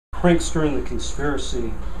Prankster and the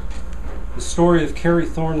Conspiracy. The story of Kerry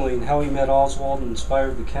Thornley and how he met Oswald and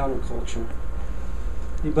inspired the counterculture.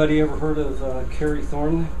 Anybody ever heard of Kerry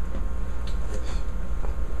Thornley?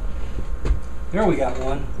 There we got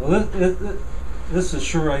one. Well, this is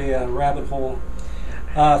sure a rabbit hole.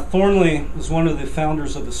 Thornley was one of the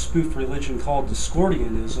founders of a spoof religion called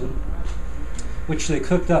Discordianism, which they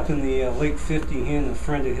cooked up in the late 50s, he and a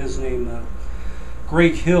friend of his named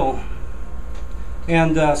Greg Hill.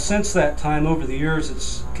 And since that time, over the years,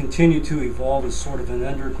 it's continued to evolve as sort of an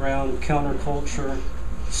underground counterculture,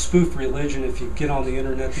 spoof religion. If you get on the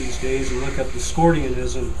internet these days and look up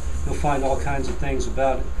Discordianism, you'll find all kinds of things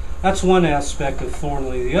about it. That's one aspect of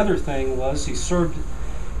Thornley. The other thing was he served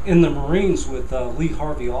in the Marines with Lee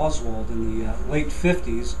Harvey Oswald in the late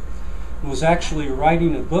 50s. He was actually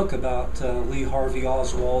writing a book about Lee Harvey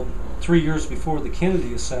Oswald 3 years before the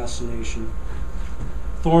Kennedy assassination.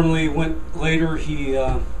 Thornley went later, he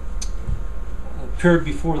appeared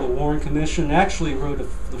before the Warren Commission, actually wrote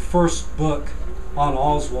the first book on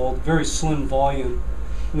Oswald, very slim volume.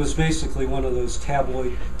 It was basically one of those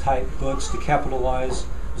tabloid type books to capitalize.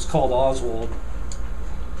 It was called Oswald.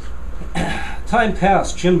 Time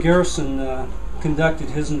passed. Jim Garrison conducted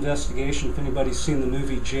his investigation. If anybody's seen the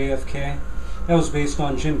movie JFK, that was based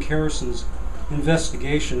on Jim Garrison's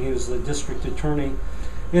investigation. He was the district attorney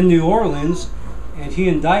in New Orleans, and he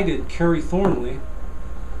indicted Kerry Thornley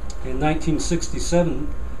in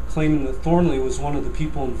 1967, claiming that Thornley was one of the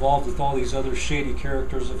people involved with all these other shady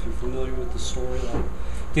characters, if you're familiar with the story, like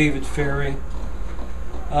David Ferry,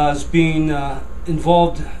 as being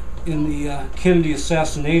involved in the Kennedy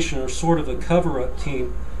assassination, or sort of a cover-up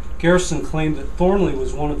team. Garrison claimed that Thornley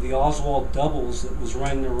was one of the Oswald doubles that was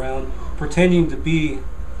running around pretending to be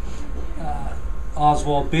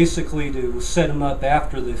Oswald, basically to set him up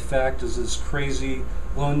after the fact as this crazy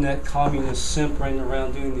lone-neck communist simp running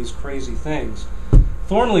around doing these crazy things.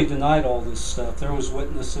 Thornley denied all this stuff. There was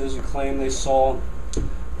witnesses who claimed they saw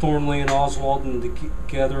Thornley and Oswald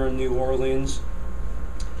together in New Orleans,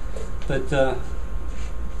 but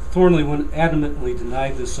Thornley adamantly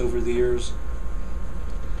denied this over the years.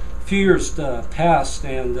 A few years passed,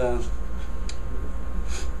 and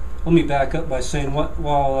let me back up by saying,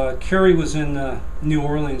 while Kerry was in New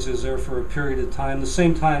Orleans, he was there for a period of time. The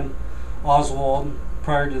same time Oswald,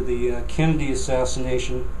 prior to the Kennedy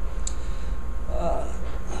assassination,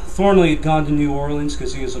 Thornley had gone to New Orleans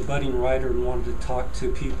because he was a budding writer and wanted to talk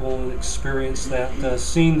to people and experience that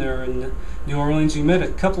scene there in New Orleans. He met a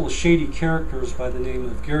couple of shady characters by the name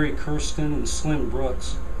of Gary Kirsten and Slim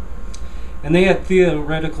Brooks. And they had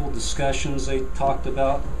theoretical discussions. They talked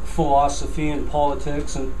about philosophy and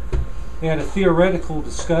politics, and they had a theoretical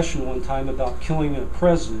discussion one time about killing a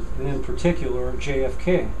president, and in particular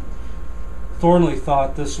JFK. Thornley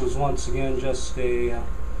thought this was once again just a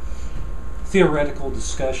theoretical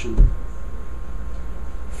discussion.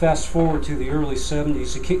 Fast forward to the early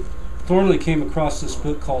 70s, Thornley came across this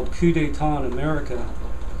book called Coup d'etat in America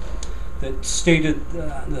that stated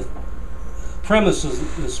the premise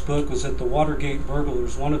of this book was that the Watergate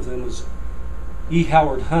burglars, one of them was E.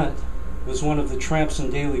 Howard Hunt, was one of the tramps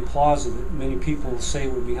in Daley Plaza that many people say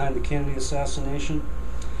were behind the Kennedy assassination.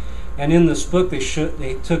 And in this book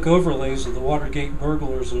they took overlays of the Watergate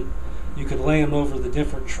burglars, and you could lay them over the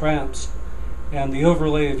different tramps. And the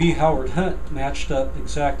overlay of E. Howard Hunt matched up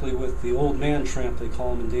exactly with the old man tramp, they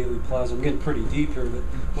call him in Daley Plaza. I'm getting pretty deep here, but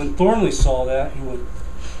when Thornley saw that, he went,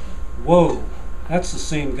 whoa, that's the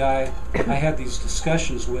same guy I had these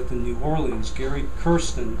discussions with in New Orleans, Gary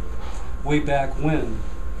Kirsten, way back when.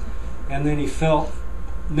 And then he felt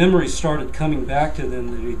memories started coming back to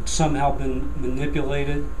them that he'd somehow been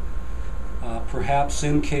manipulated. Perhaps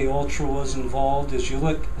MK Ultra was involved.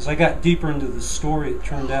 As I got deeper into the story, it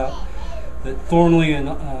turned out that Thornley and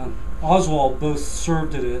Oswald both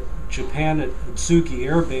served at Japan at Atsugi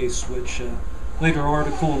Air Base, which later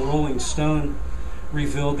article in Rolling Stone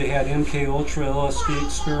revealed they had MK Ultra LSD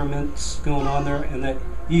experiments going on there, and that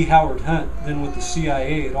E. Howard Hunt, then with the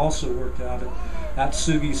CIA, had also worked out at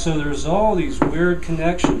Atsugi. So there's all these weird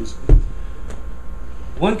connections.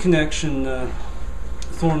 One connection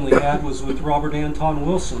Thornley had was with Robert Anton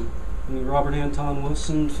Wilson. Any Robert Anton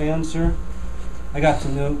Wilson fans here? I got to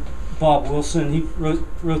know Bob Wilson. He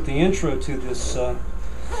wrote the intro to this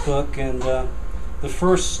book, and the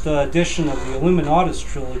first edition of the Illuminatus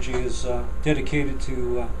trilogy is dedicated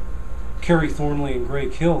to Kerry Thornley and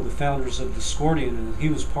Greg Hill, the founders of Discordian, and he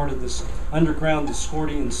was part of this underground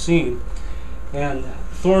Discordian scene. And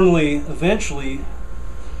Thornley eventually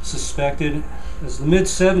suspected, as the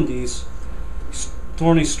mid-70s,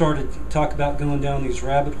 Thornley started to talk about going down these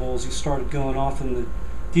rabbit holes. He started going off in the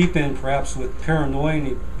deep end perhaps with paranoia, and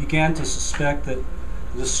he began to suspect that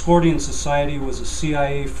the Discordian Society was a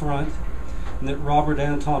CIA front, and that Robert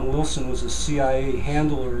Anton Wilson was a CIA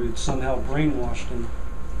handler who'd somehow brainwashed him.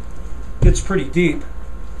 It's pretty deep.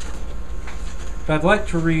 But I'd like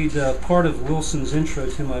to read part of Wilson's intro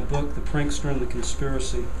to my book, The Prankster and the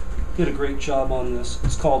Conspiracy. Did a great job on this.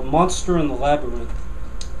 It's called Monster in the Labyrinth.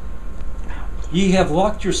 Ye have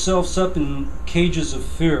locked yourselves up in cages of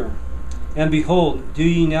fear, and behold, do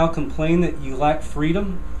ye now complain that ye lack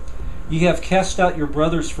freedom? Ye have cast out your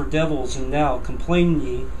brothers for devils, and now complain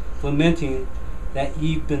ye, lamenting that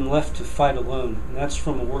ye've been left to fight alone. And that's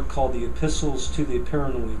from a work called The Epistles to the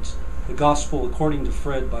Paranoids, The Gospel According to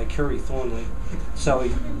Fred by Kerry Thornley.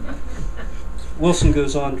 Sally. Wilson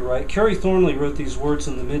goes on to write, Kerry Thornley wrote these words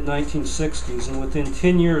in the mid-1960s, and within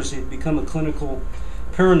 10 years he had become a clinical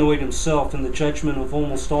paranoid himself in the judgment of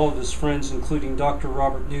almost all of his friends, including Dr.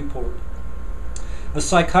 Robert Newport, a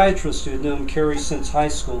psychiatrist who had known Kerry since high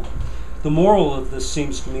school. The moral of this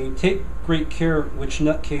seems to me, take great care which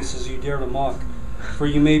nutcases you dare to mock, for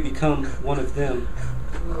you may become one of them.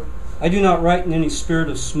 I do not write in any spirit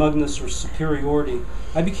of smugness or superiority.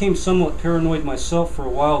 I became somewhat paranoid myself for a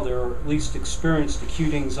while there, or at least experienced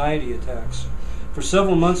acute anxiety attacks. For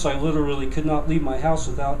several months I literally could not leave my house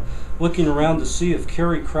without looking around to see if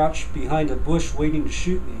Kerry crouched behind a bush waiting to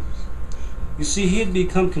shoot me. You see, he had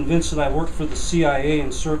become convinced that I worked for the CIA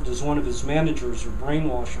and served as one of his managers or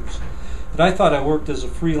brainwashers, but I thought I worked as a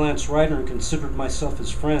freelance writer and considered myself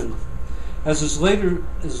his friend. As his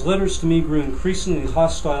letters to me grew increasingly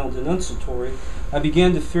hostile and denunciatory, I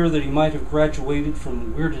began to fear that he might have graduated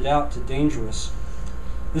from weirded out to dangerous.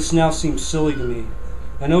 This now seems silly to me,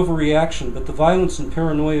 an overreaction, but the violence and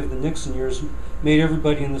paranoia of the Nixon years made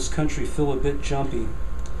everybody in this country feel a bit jumpy.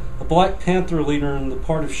 A Black Panther leader in my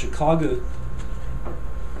part of Chicago,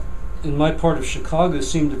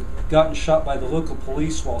 seemed to have gotten shot by the local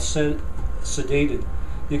police while sedated.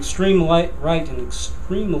 The extreme right and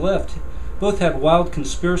extreme left both had wild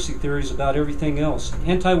conspiracy theories about everything else.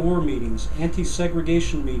 Anti-war meetings,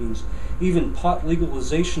 anti-segregation meetings, even pot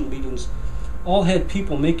legalization meetings, all had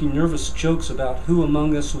people making nervous jokes about who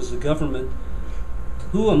among us the government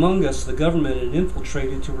had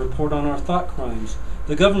infiltrated to report on our thought crimes.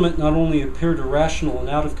 The government not only appeared irrational and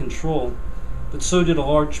out of control, but so did a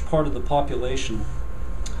large part of the population.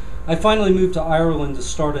 I finally moved to Ireland to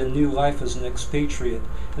start a new life as an expatriate,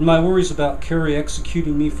 and my worries about Kerry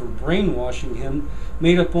executing me for brainwashing him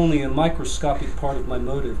made up only a microscopic part of my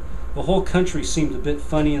motive. The whole country seemed a bit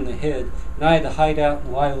funny in the head, and I had to hide out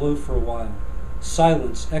and lie low for a while.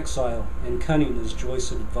 Silence, exile, and cunning, as Joyce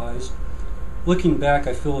had advised. Looking back,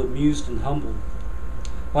 I feel amused and humbled.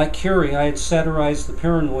 Like Kerry, I had satirized the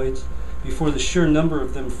paranoids before the sheer number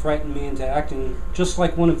of them frightened me into acting just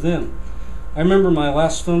like one of them. I remember my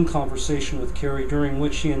last phone conversation with Kerry, during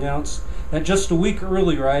which he announced that just a week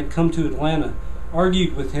earlier I had come to Atlanta,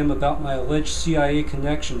 argued with him about my alleged CIA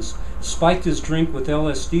connections, spiked his drink with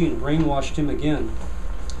LSD, and brainwashed him again.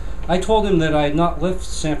 I told him that I had not left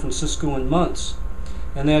San Francisco in months,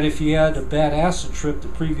 and that if he had a bad acid trip the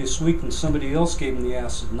previous week, then somebody else gave him the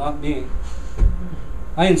acid, not me.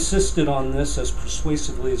 I insisted on this as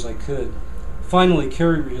persuasively as I could. Finally,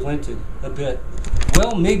 Kerry relented a bit.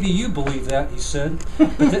 Well, maybe you believe that, he said,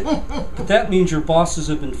 but that means your bosses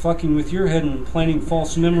have been fucking with your head and implanting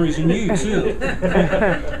false memories in you, too.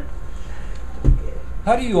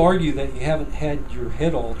 How do you argue that you haven't had your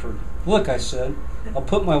head altered? Look, I said, I'll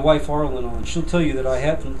put my wife Arlen on. She'll tell you that I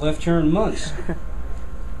haven't left here in months.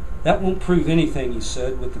 That won't prove anything, he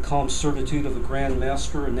said, with the calm certitude of a grand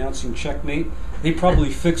master announcing checkmate. They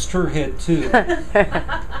probably fixed her head, too.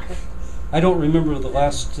 I don't remember the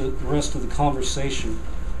rest of the conversation.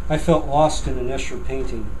 I felt lost in an Escher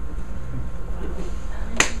painting.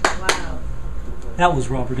 Wow. That was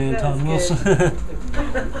Robert Anton Wilson.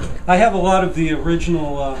 I have a lot of the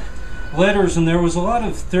original letters, and there was a lot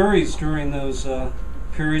of theories during those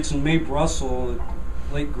periods, and Mae Russell,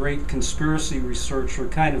 a late great conspiracy researcher,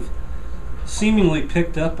 kind of seemingly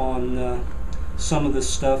picked up on some of this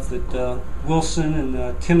stuff, that Wilson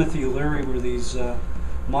and Timothy Leary were these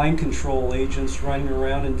mind control agents running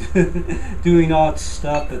around and doing odd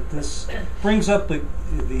stuff. But this brings up the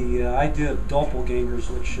idea of doppelgangers,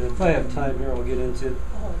 which if I have time here I'll get into.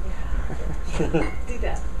 Oh, yeah. Do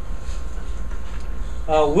that.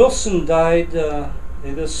 Wilson died,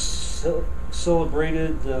 they just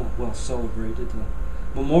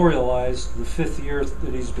memorialized the 5th year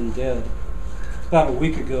that he's been dead, about a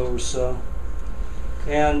week ago or so.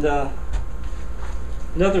 And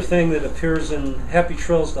another thing that appears in Happy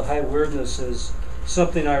Trails to High Weirdness is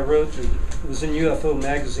something I wrote that was in UFO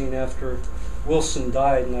magazine after Wilson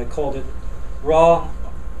died, and I called it Raw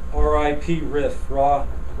R.I.P. Riff, Raw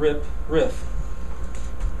Rip Riff.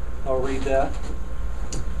 I'll read that.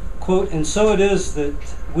 Quote, "And so it is that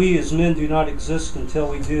we as men do not exist until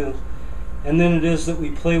we do, and then it is that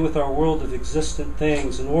we play with our world of existent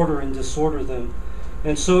things and order and disorder them.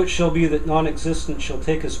 And so it shall be that non-existence shall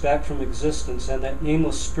take us back from existence, and that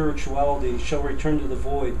nameless spirituality shall return to the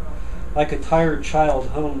void, like a tired child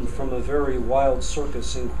home from a very wild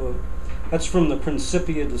circus," end quote. That's from the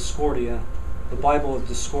Principia Discordia, the Bible of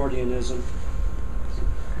Discordianism.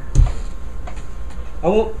 I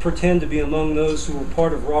won't pretend to be among those who were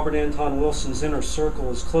part of Robert Anton Wilson's inner circle,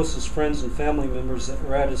 his closest friends and family members that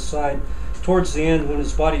were at his side towards the end when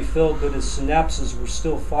his body failed, but his synapses were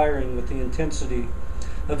still firing with the intensity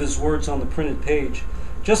of his words on the printed page.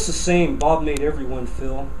 Just the same, Bob made everyone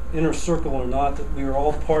feel, inner circle or not, that we are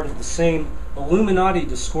all part of the same Illuminati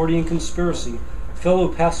Discordian conspiracy, fellow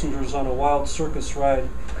passengers on a wild circus ride,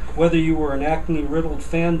 whether you were an acne-riddled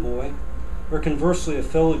fanboy or conversely a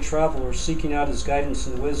fellow traveler seeking out his guidance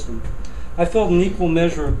and wisdom. I felt an equal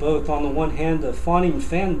measure of both. On the one hand, a fawning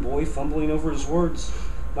fanboy fumbling over his words,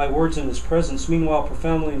 my words in his presence, meanwhile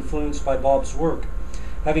profoundly influenced by Bob's work,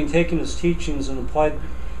 having taken his teachings and applied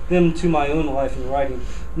them to my own life and writing.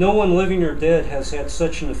 No one living or dead has had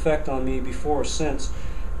such an effect on me before or since,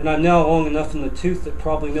 and I'm now long enough in the tooth that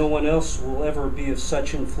probably no one else will ever be of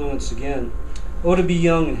such influence again. Oh, to be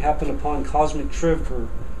young and happen upon Cosmic Trivia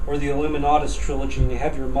or the Illuminatus trilogy and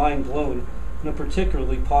have your mind blown in a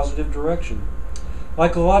particularly positive direction.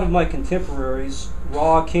 Like a lot of my contemporaries,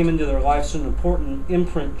 Ra came into their lives at an important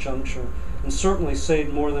imprint juncture and certainly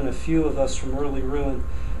saved more than a few of us from early ruin.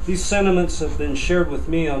 These sentiments have been shared with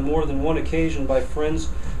me on more than one occasion by friends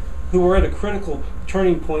who were at a critical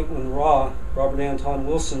turning point when Ra, Robert Anton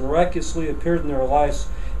Wilson, miraculously appeared in their lives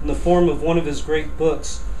in the form of one of his great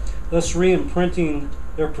books, thus re-imprinting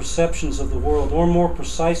their perceptions of the world, or more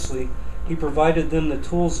precisely, he provided them the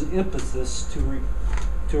tools and impetus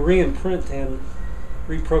to re-imprint and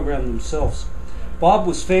reprogram themselves. Bob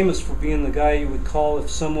was famous for being the guy you would call if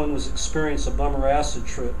someone was experiencing a bummer acid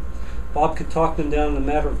trip. Bob could talk them down in a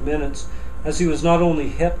matter of minutes, as he was not only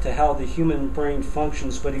hip to how the human brain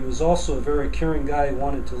functions, but he was also a very caring guy who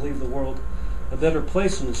wanted to leave the world a better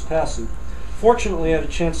place in his passing. Fortunately, I had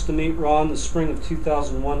a chance to meet Ra in the spring of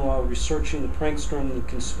 2001 while researching The Prankster and the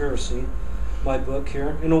Conspiracy, my book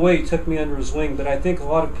here. In a way, he took me under his wing, but I think a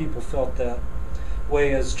lot of people felt that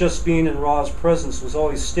way, as just being in Ra's presence was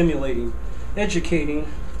always stimulating, educating,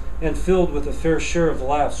 and filled with a fair share of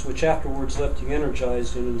laughs, which afterwards left you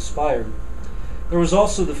energized and inspired. There was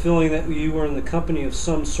also the feeling that you were in the company of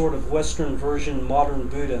some sort of Western version modern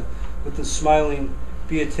Buddha, with the smiling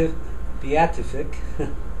beatific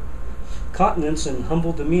countenance and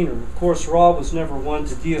humble demeanor. Of course, Ra was never one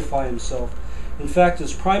to deify himself. In fact,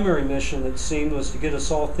 his primary mission, it seemed, was to get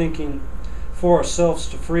us all thinking for ourselves,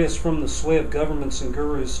 to free us from the sway of governments and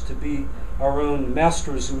gurus, to be our own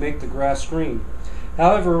masters who make the grass green.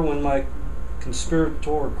 However, when my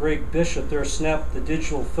conspirator Greg Bishop there snapped the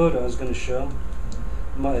digital photo I was going to show,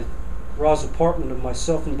 Ra's apartment of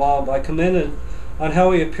myself and Bob, I commented on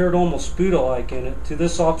how he appeared almost Buddha-like in it. To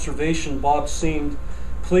this observation, Bob seemed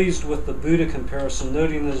pleased with the Buddha comparison,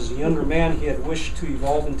 noting that as a younger man he had wished to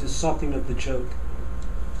evolve into something of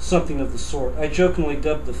the sort. I jokingly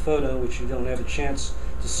dubbed the photo, which you don't have a chance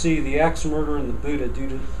to see, the axe murder and the Buddha, due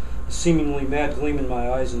to the seemingly mad gleam in my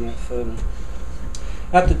eyes in that photo.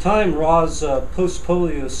 At the time, Ra's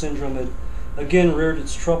post-polio syndrome had again reared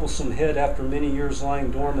its troublesome head after many years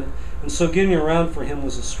lying dormant, and so getting around for him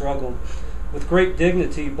was a struggle. With great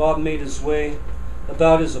dignity, Bob made his way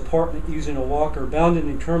about his apartment using a walker, bound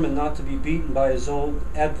and determined not to be beaten by his old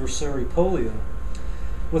adversary polio,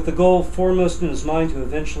 with the goal foremost in his mind to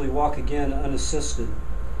eventually walk again unassisted.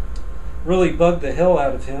 Really bugged the hell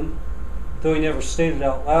out of him, though he never stated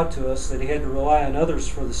out loud to us that he had to rely on others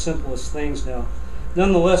for the simplest things now.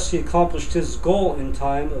 Nonetheless, he accomplished his goal in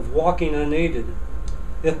time of walking unaided,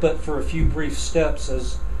 if but for a few brief steps,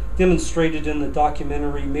 as demonstrated in the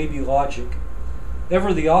documentary Maybe Logic.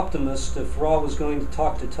 Ever the optimist, if Ra was going to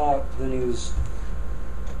talk,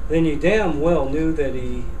 then you damn well knew that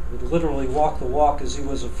he would literally walk the walk, as he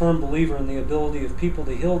was a firm believer in the ability of people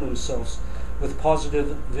to heal themselves with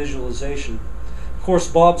positive visualization. Of course,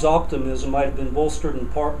 Bob's optimism might have been bolstered in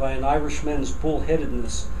part by an Irishman's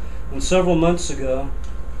bullheadedness. When several months ago,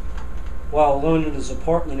 while alone in his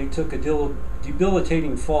apartment, he took a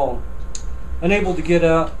debilitating fall. Unable to get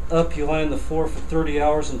up, he lay on the floor for 30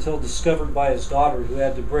 hours until discovered by his daughter, who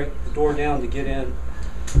had to break the door down to get in.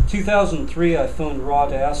 In 2003, I phoned Ra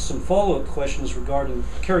to ask some follow-up questions regarding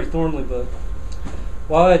Kerry Thornley book.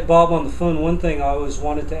 While I had Bob on the phone, one thing I always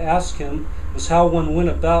wanted to ask him was how one went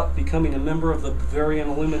about becoming a member of the Bavarian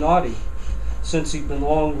Illuminati, since he'd been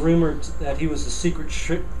long rumored that he was the secret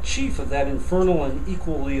chief of that infernal and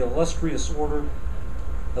equally illustrious order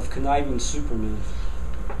of conniving supermen.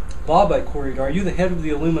 "Bob," I queried, "are you the head of the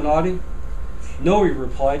Illuminati?" "No," he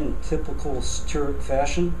replied in typical satiric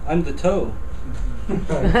fashion. "I'm the toe."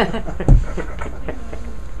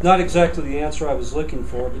 Not exactly the answer I was looking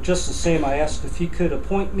for, but just the same I asked if he could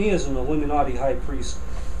appoint me as an Illuminati high priest,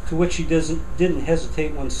 to which he didn't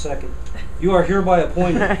hesitate 1 second. "You are hereby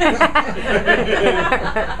appointed."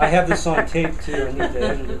 I have this on tape too. I need to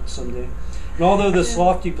edit it someday. And although this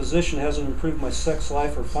lofty position hasn't improved my sex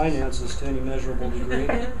life or finances to any measurable degree,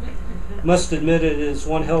 I must admit it is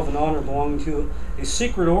one hell of an honor belonging to a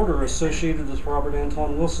secret order associated with Robert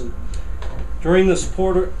Anton Wilson. During this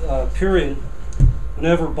period,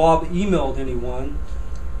 whenever Bob emailed anyone,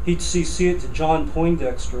 he'd CC it to John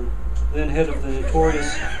Poindexter, then head of the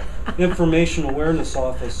notorious Information Awareness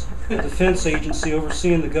Office, a defense agency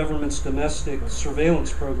overseeing the government's domestic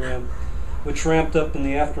surveillance program, which ramped up in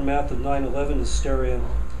the aftermath of 9/11 hysteria.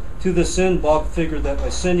 To this end, Bob figured that by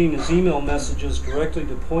sending his email messages directly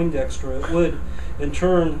to Poindexter, it would, in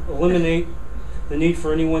turn, eliminate the need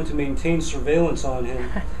for anyone to maintain surveillance on him,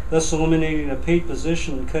 thus eliminating a paid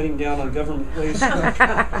position and cutting down on government waste,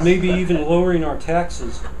 maybe even lowering our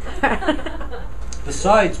taxes.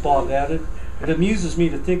 Besides, Bob added, it amuses me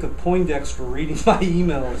to think of Poindexter reading my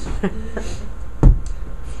emails.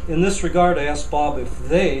 In this regard, I asked Bob if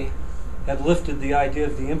they had lifted the idea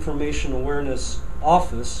of the Information Awareness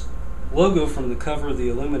Office logo from the cover of the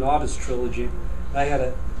Illuminatus trilogy. I had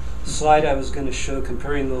a slide I was going to show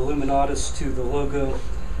comparing the Illuminatus to the logo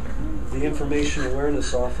of the Information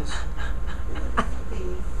Awareness Office.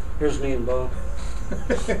 Here's me and Bob.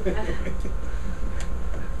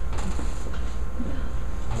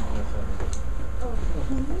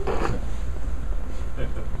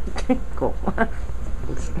 Cool.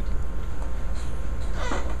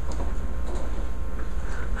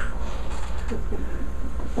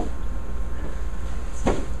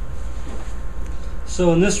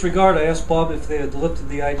 So in this regard, I asked Bob if they had lifted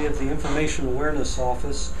the idea of the Information Awareness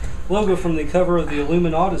Office logo from the cover of the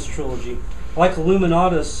Illuminatus trilogy. Like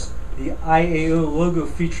Illuminatus, the IAO logo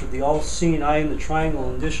featured the all-seeing eye in the triangle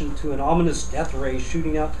in addition to an ominous death ray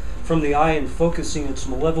shooting out from the eye and focusing its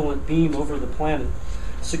malevolent beam over the planet,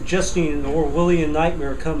 suggesting an Orwellian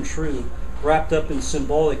nightmare come true, wrapped up in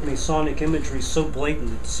symbolic Masonic imagery so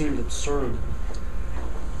blatant it seemed absurd.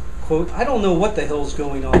 Quote, "I don't know what the hell's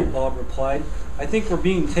going on," Bob replied. "I think we're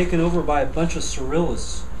being taken over by a bunch of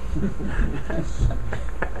surrealists."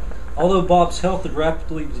 Although Bob's health had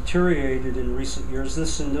rapidly deteriorated in recent years,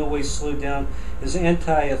 this in no way slowed down his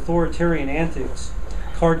anti-authoritarian antics,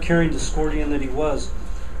 card-carrying Discordian that he was.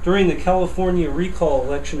 During the California recall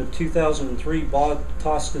election of 2003, Bob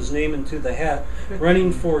tossed his name into the hat,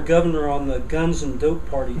 running for governor on the Guns and Dope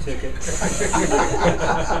Party ticket,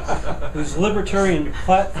 whose libertarian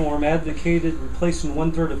platform advocated replacing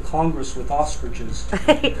 1/3 of Congress with ostriches.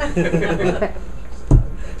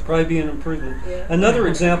 Probably be an improvement. Yeah. Another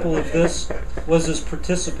example of this was his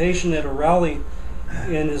participation at a rally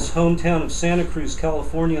in his hometown of Santa Cruz,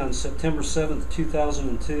 California on September 7th,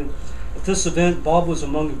 2002. At this event, Bob was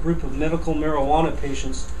among a group of medical marijuana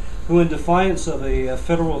patients who, in defiance of a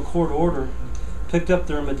federal court order, picked up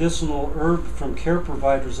their medicinal herb from care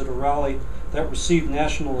providers at a rally that received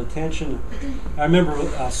national attention. I remember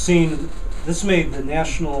seeing this made the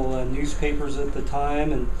national newspapers at the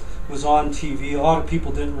time and was on TV. A lot of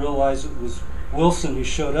people didn't realize it was Wilson who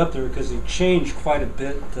showed up there because he changed quite a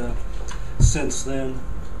bit since then.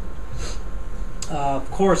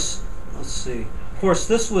 Of course,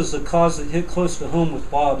 this was a cause that hit close to home with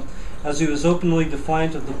Bob, as he was openly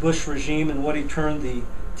defiant of the Bush regime and what he termed the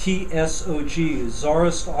TSOG,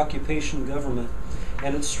 Tsarist Occupation Government,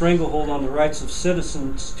 and its stranglehold on the rights of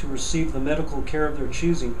citizens to receive the medical care of their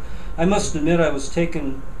choosing. I must admit I was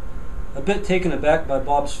a bit taken aback by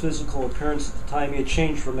Bob's physical appearance at the time. He had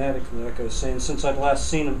changed dramatically, like I was saying, since I'd last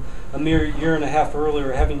seen him a mere year and a half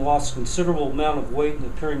earlier, having lost a considerable amount of weight and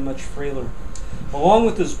appearing much frailer. Along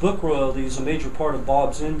with his book royalties, a major part of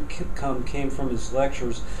Bob's income came from his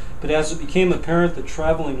lectures, but as it became apparent that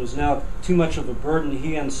traveling was now too much of a burden,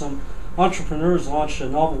 he and some entrepreneurs launched a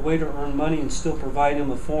novel way to earn money and still provide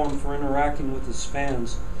him a forum for interacting with his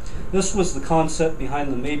fans. This was the concept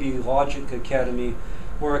behind the Maybe Logic Academy,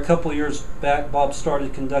 where a couple years back Bob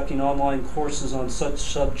started conducting online courses on such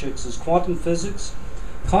subjects as quantum physics,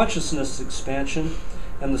 consciousness expansion,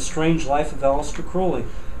 and the strange life of Aleister Crowley.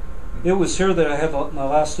 It was here that I had my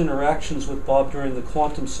last interactions with Bob during the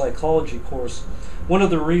quantum psychology course. One of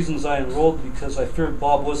the reasons I enrolled because I feared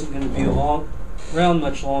Bob wasn't going to be around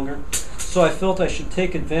much longer, so I felt I should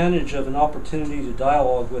take advantage of an opportunity to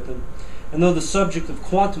dialogue with him. And though the subject of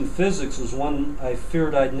quantum physics was one I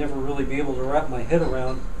feared I'd never really be able to wrap my head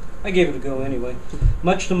around, I gave it a go anyway.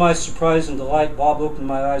 Much to my surprise and delight, Bob opened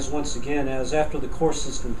my eyes once again, as after the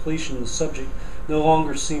course's completion, the subject no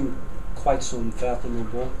longer seemed quite so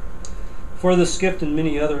unfathomable. For this gift and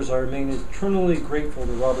many others, I remain eternally grateful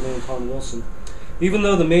to Robert Anton Wilson. Even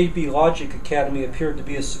though the Maybe Logic Academy appeared to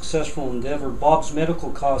be a successful endeavor, Bob's medical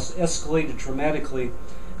costs escalated dramatically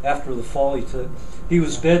after the fall he took. He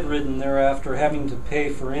was bedridden thereafter, having to pay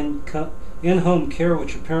for in-home care,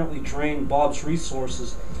 which apparently drained Bob's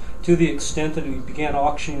resources to the extent that he began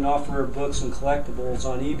auctioning off rare books and collectibles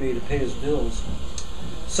on eBay to pay his bills.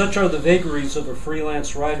 Such are the vagaries of a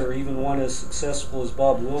freelance writer, even one as successful as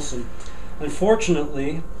Bob Wilson.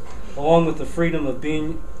 Unfortunately, along with the freedom of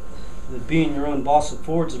being your own boss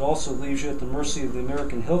affords, it also leaves you at the mercy of the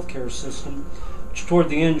American healthcare system, which toward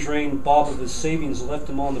the end drained Bob of his savings and left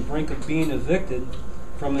him on the brink of being evicted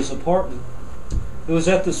from his apartment. It was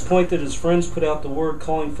at this point that his friends put out the word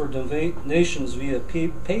calling for donations via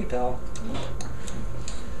PayPal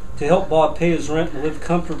to help Bob pay his rent and live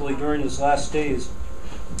comfortably during his last days.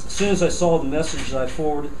 As soon as I saw the message, I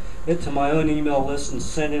forwarded it to my own email list and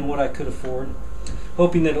sent in what I could afford,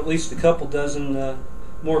 hoping that at least a couple dozen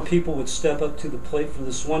more people would step up to the plate for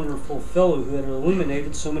this wonderful fellow who had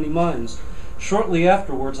illuminated so many minds. Shortly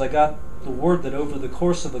afterwards, I got the word that over the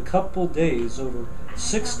course of a couple days, over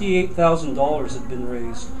 $68,000 had been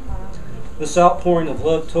raised. This outpouring of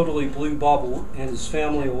love totally blew Bob and his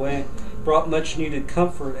family away, brought much needed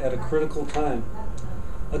comfort at a critical time.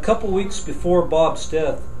 A couple weeks before Bob's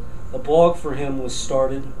death, a blog for him was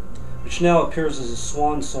started, which now appears as a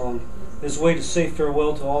swan song, his way to say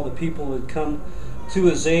farewell to all the people who had come to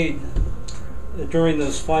his aid during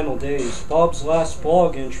those final days. Bob's last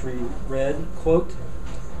blog entry read, quote,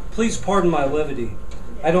 "Please pardon my levity.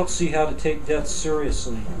 I don't see how to take death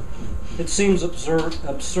seriously. It seems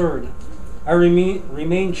absurd. I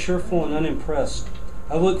remain cheerful and unimpressed.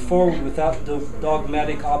 I look forward without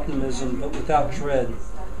dogmatic optimism, but without dread.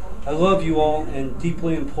 I love you all and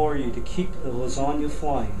deeply implore you to keep the lasagna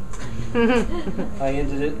flying." I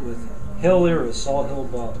ended it with, "Hail Iris, all hail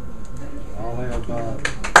Bob." All hail Bob.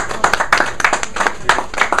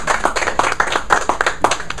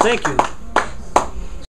 Thank you.